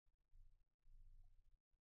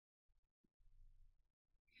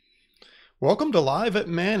Welcome to Live at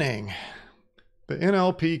Manning, the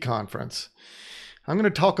NLP conference. I'm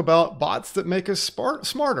going to talk about bots that make us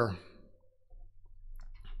smarter.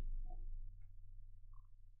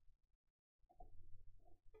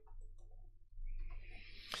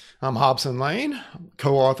 I'm Hobson Lane,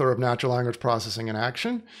 co-author of Natural Language Processing in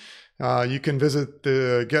Action. You can visit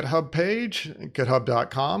the GitHub page,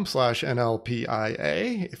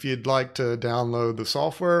 github.com/NLPIA, if you'd like to download the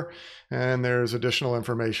software, and there's additional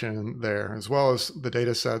information there, as well as the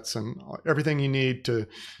data sets and everything you need to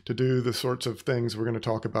do the sorts of things we're going to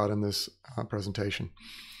talk about in this presentation.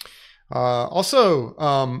 I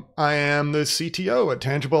am the CTO at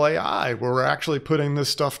Tangible AI, where we're actually putting this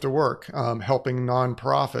stuff to work, helping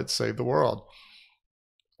nonprofits save the world.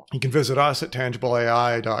 You can visit us at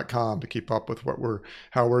tangibleai.com to keep up with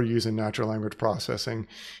how we're using natural language processing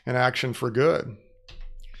in action for good.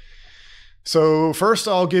 So first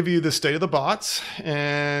I'll give you the state of the bots,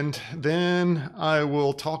 and then I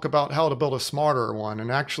will talk about how to build a smarter one,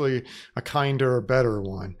 and actually a kinder, better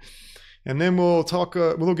one. And then we'll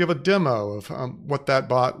give a demo of what that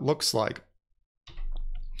bot looks like.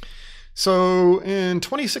 So in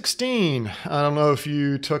 2016, I don't know if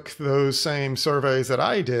you took those same surveys that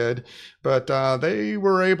I did, but they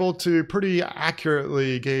were able to pretty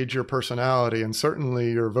accurately gauge your personality and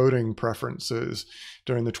certainly your voting preferences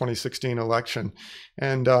during the 2016 election.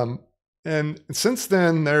 And since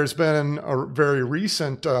then, there's been a very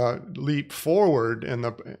recent leap forward in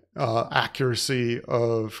the accuracy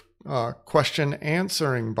of question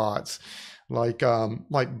answering bots. Like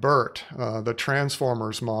BERT, the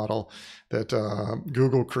Transformers model that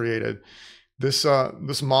Google created. This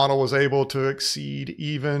model was able to exceed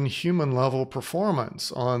even human level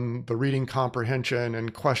performance on the reading comprehension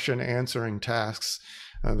and question answering tasks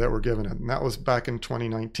that were given it. And that was back in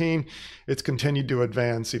 2019. It's continued to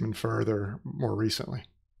advance even further more recently.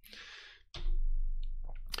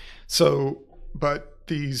 But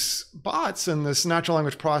these bots and this natural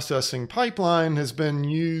language processing pipeline has been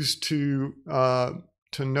used to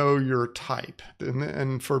know your type.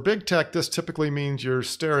 And for big tech, this typically means your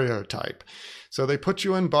stereotype. So they put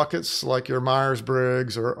you in buckets like your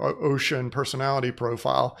Myers-Briggs or Ocean personality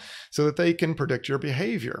profile so that they can predict your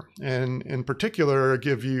behavior. And in particular,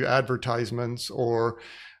 give you advertisements or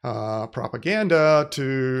propaganda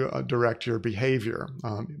to direct your behavior,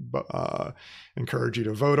 encourage you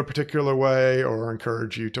to vote a particular way or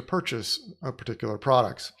encourage you to purchase particular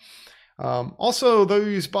products. Also,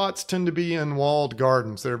 those bots tend to be in walled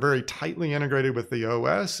gardens. They're very tightly integrated with the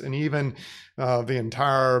OS and even the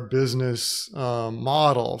entire business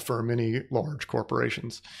model for many large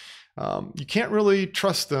corporations. You can't really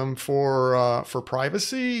trust them for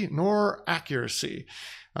privacy nor accuracy.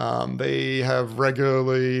 They have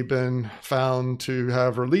regularly been found to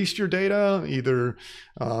have released your data either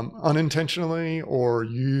unintentionally or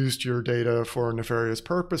used your data for nefarious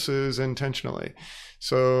purposes intentionally.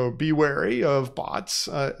 So be wary of bots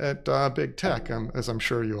at big tech, as I'm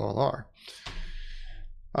sure you all are.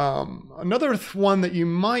 Another way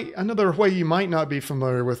you might not be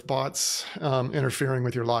familiar with bots interfering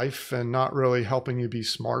with your life and not really helping you be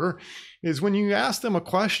smarter is when you ask them a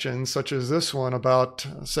question such as this one about,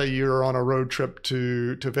 say you're on a road trip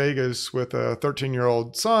to Vegas with a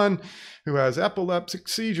 13-year-old son who has epileptic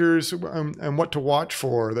seizures and what to watch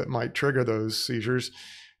for that might trigger those seizures.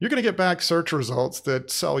 You're going to get back search results that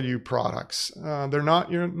sell you products. You're not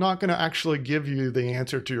going to actually give you the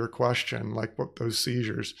answer to your question, like what those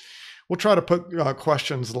seizures. We'll try to put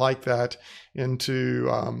questions like that into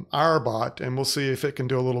our bot, and we'll see if it can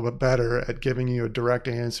do a little bit better at giving you a direct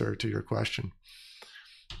answer to your question.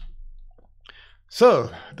 So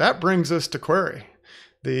that brings us to Query,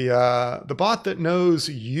 the bot that knows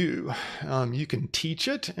you. You can teach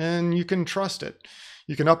it and you can trust it.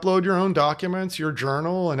 You can upload your own documents, your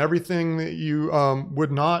journal, and everything that you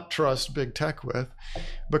would not trust big tech with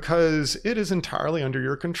because it is entirely under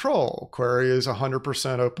your control. Query is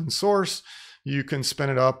 100% open source. You can spin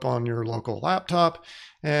it up on your local laptop,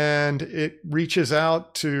 and it reaches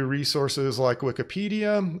out to resources like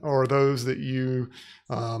Wikipedia or those that you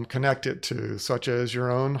connect it to, such as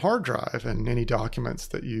your own hard drive and any documents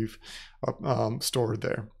that you've stored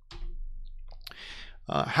there.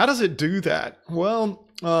 How does it do that? Well,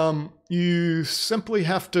 you simply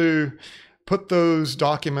have to put those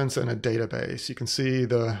documents in a database. You can see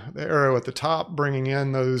the arrow at the top bringing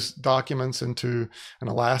in those documents into an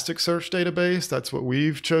Elasticsearch database. That's what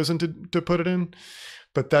we've chosen to put it in.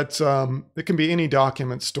 But that's it can be any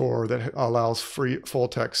document store that allows free full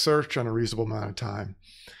text search in a reasonable amount of time.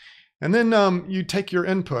 And then you take your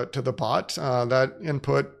input to the bot. That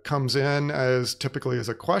input comes in as typically as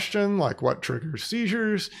a question, like what triggers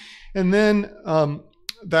seizures. And then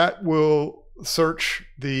that will search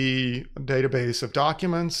the database of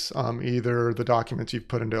documents, either the documents you've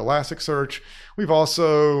put into Elasticsearch. We've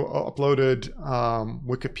also uploaded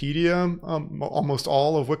Wikipedia, almost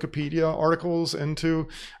all of Wikipedia articles into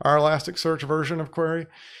our Elasticsearch version of Query.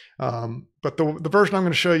 But the version I'm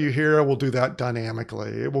going to show you here will do that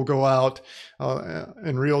dynamically. It will go out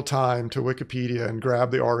in real time to Wikipedia and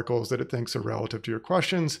grab the articles that it thinks are relative to your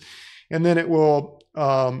questions. And then it will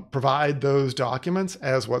provide those documents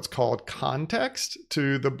as what's called context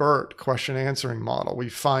to the BERT question answering model. We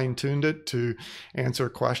fine-tuned it to answer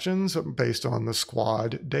questions based on the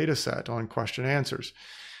squad data set on question answers.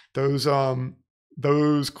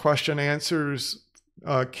 Those question answers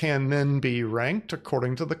can then be ranked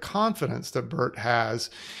according to the confidence that BERT has,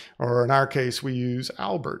 or in our case, we use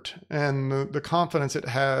Albert, and the confidence it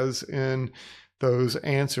has in those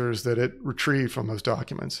answers that it retrieved from those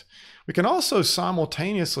documents. We can also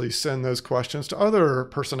simultaneously send those questions to other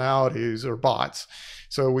personalities or bots.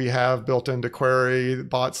 So we have built into Query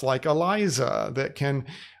bots like Eliza that can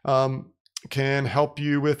help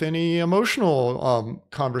you with any emotional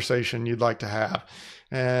conversation you'd like to have.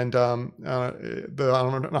 And this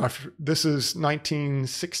is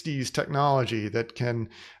 1960s technology that can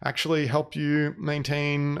actually help you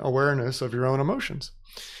maintain awareness of your own emotions.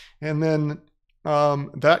 And then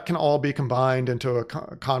that can all be combined into a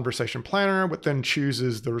conversation planner, which then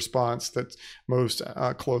chooses the response that most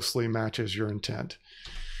closely matches your intent.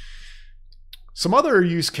 Some other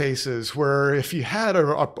use cases where if you had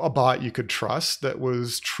a bot you could trust that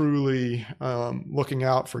was truly looking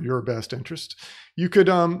out for your best interest, you could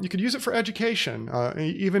use it for education,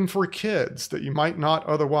 even for kids that you might not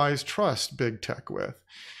otherwise trust big tech with.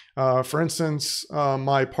 For instance,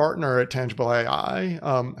 my partner at Tangible AI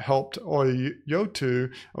helped Oyoti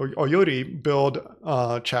build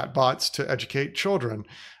chatbots to educate children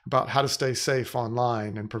about how to stay safe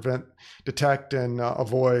online and detect and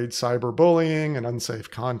avoid cyberbullying and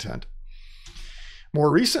unsafe content.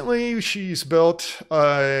 More recently, she's built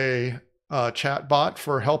a chatbot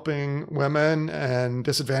for helping women and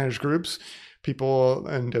disadvantaged groups, people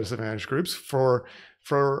in disadvantaged groups, for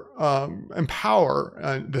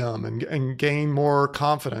empower them and gain more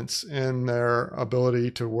confidence in their ability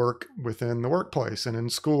to work within the workplace and in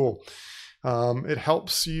school. It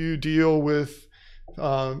helps you deal with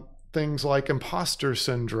things like imposter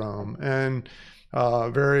syndrome and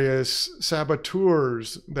various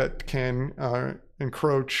saboteurs that can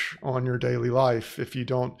encroach on your daily life if you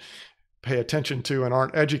don't pay attention to and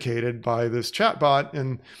aren't educated by this chatbot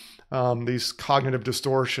and these cognitive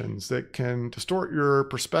distortions that can distort your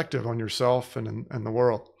perspective on yourself and the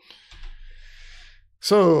world.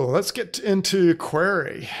 So let's get into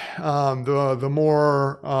Query, the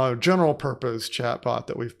more general purpose chatbot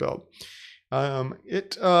that we've built.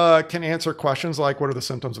 It can answer questions like, what are the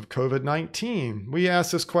symptoms of COVID-19? We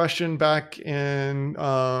asked this question back in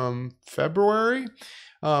February,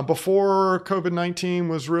 before COVID-19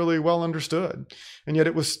 was really well understood. And yet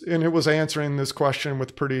it was answering this question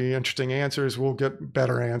with pretty interesting answers. We'll get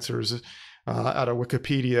better answers out of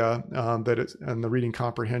Wikipedia and the reading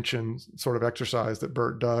comprehension sort of exercise that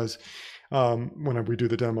BERT does when we do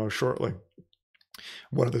the demo shortly.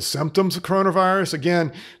 What are the symptoms of coronavirus?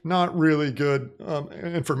 Again, not really good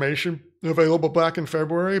information available back in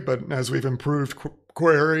February, but as we've improved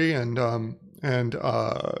Query and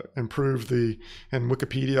improved and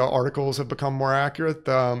Wikipedia articles have become more accurate,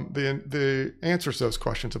 the answers to those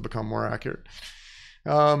questions have become more accurate.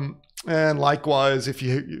 And likewise, if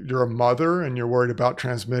you're a mother and you're worried about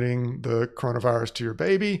transmitting the coronavirus to your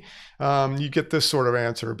baby, you get this sort of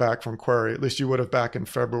answer back from Query. At least you would have back in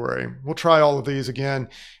February. We'll try all of these again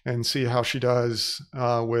and see how she does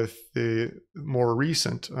with the more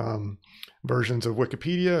recent versions of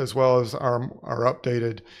Wikipedia, as well as our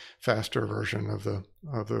updated, faster version of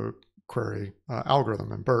the Query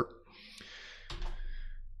algorithm in BERT.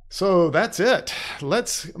 So that's it.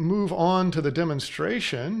 Let's move on to the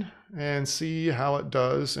demonstration and see how it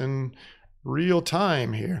does in real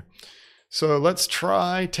time here. So let's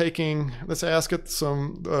ask it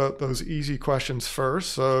some those easy questions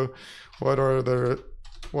first. So what are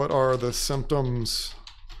the symptoms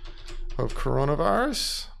of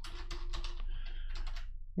coronavirus?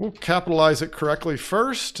 We'll capitalize it correctly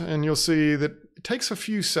first, and you'll see that it takes a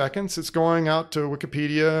few seconds. It's going out to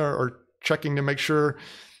Wikipedia or checking to make sure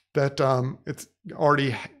that it's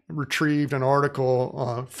already retrieved an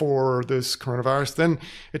article for this coronavirus. Then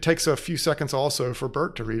it takes a few seconds also for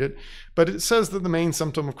BERT to read it. But it says that the main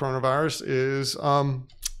symptom of coronavirus is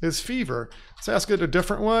is fever. Let's ask it a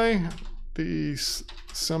different way. The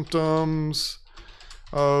symptoms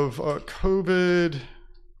of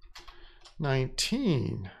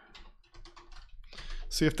COVID-19.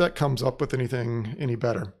 See if that comes up with anything any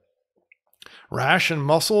better. Rash and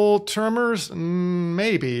muscle tremors?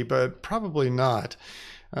 Maybe, but probably not.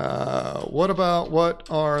 What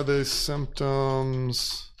are the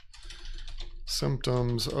symptoms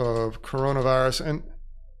of coronavirus? And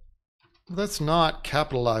let's not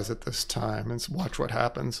capitalize it this time. Let's watch what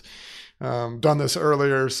happens. Done this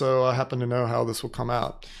earlier, so I happen to know how this will come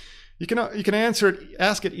out. You can answer it,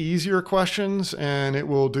 ask it easier questions, and it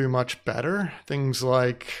will do much better. Things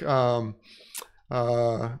like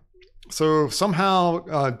so somehow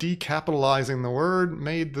decapitalizing the word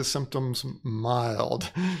made the symptoms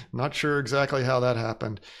mild. Not sure exactly how that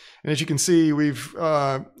happened. And as you can see, we've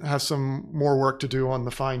have some more work to do on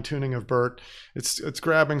the fine tuning of BERT. It's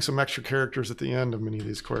grabbing some extra characters at the end of many of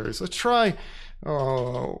these queries. Let's try,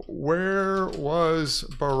 where was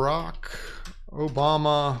Barack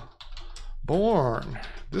Obama born?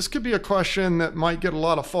 This could be a question that might get a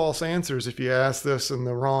lot of false answers if you ask this in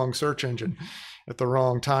the wrong search engine at the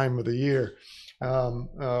wrong time of the year,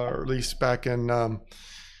 or at least back in,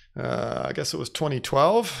 I guess it was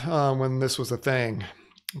 2012 when this was a thing.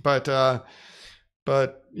 But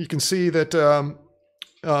you can see that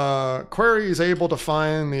query is able to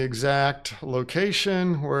find the exact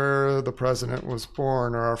location where the president was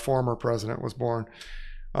born, or our former president was born.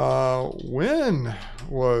 When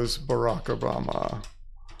was Barack Obama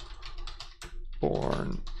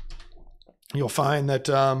born? You'll find that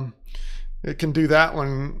it can do that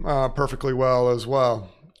one perfectly well as well.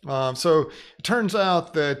 So it turns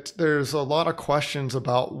out that there's a lot of questions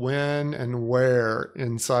about when and where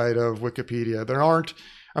inside of Wikipedia. There aren't,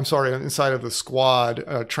 I'm sorry, inside of the squad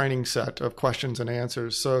training set of questions and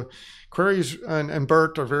answers. So queries and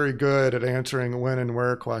BERT are very good at answering when and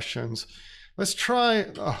where questions. Let's try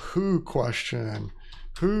a who question.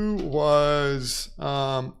 Who was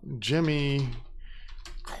Jimmy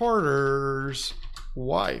Carter's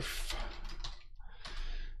wife?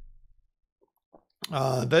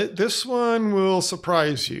 This one will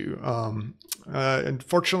surprise you.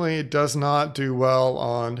 Unfortunately, it does not do well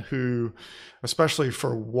on who, especially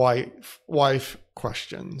for wife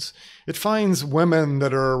questions. It finds women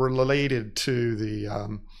that are related to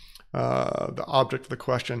the object of the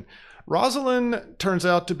question. Rosalind turns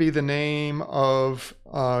out to be the name of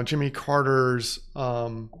Jimmy Carter's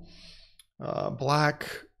black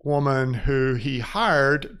woman who he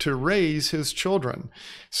hired to raise his children.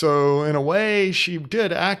 So in a way, she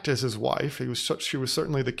did act as his wife. She was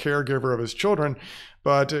certainly the caregiver of his children,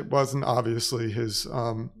 but it wasn't obviously his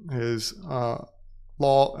law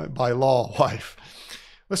wife.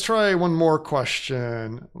 Let's try one more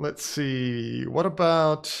question. Let's see. What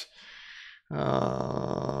about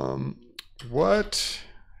how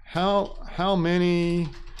many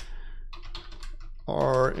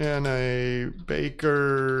are in a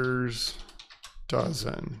baker's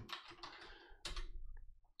dozen?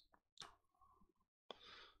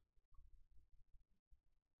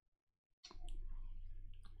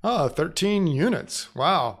 Oh, 13 units.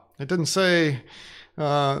 Wow. It didn't say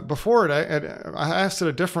before it. I asked it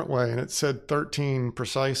a different way and it said 13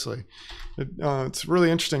 precisely. It's really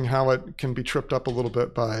interesting how it can be tripped up a little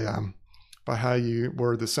bit by how you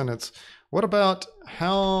word the sentence. What about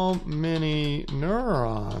how many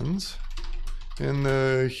neurons in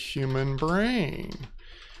the human brain?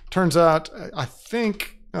 Turns out, I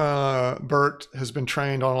think BERT has been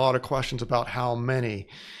trained on a lot of questions about how many.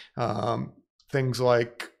 Things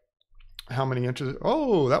like how many inches.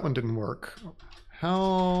 Oh, that one didn't work.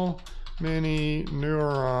 How many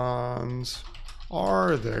neurons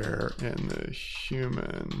are there in a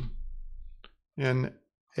human?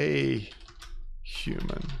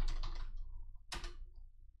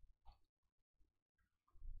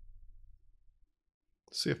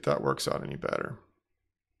 See if that works out any better.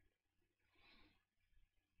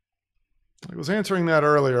 I was answering that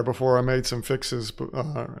earlier before I made some fixes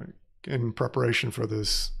in preparation for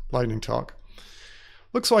this lightning talk.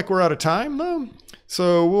 Looks like we're out of time though,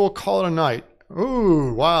 so we'll call it a night.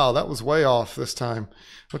 Ooh, wow, that was way off this time.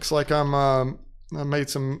 Looks like I made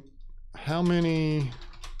some. How many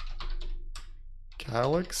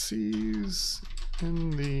galaxies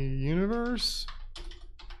in the universe?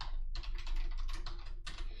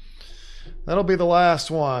 That'll be the last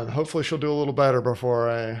one. Hopefully she'll do a little better before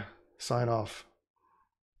I sign off.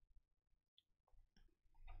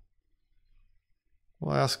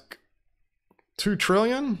 We'll ask 2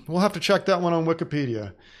 trillion. We'll have to check that one on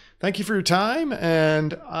Wikipedia. Thank you for your time,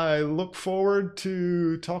 and I look forward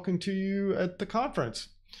to talking to you at the conference.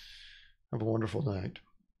 Have a wonderful night.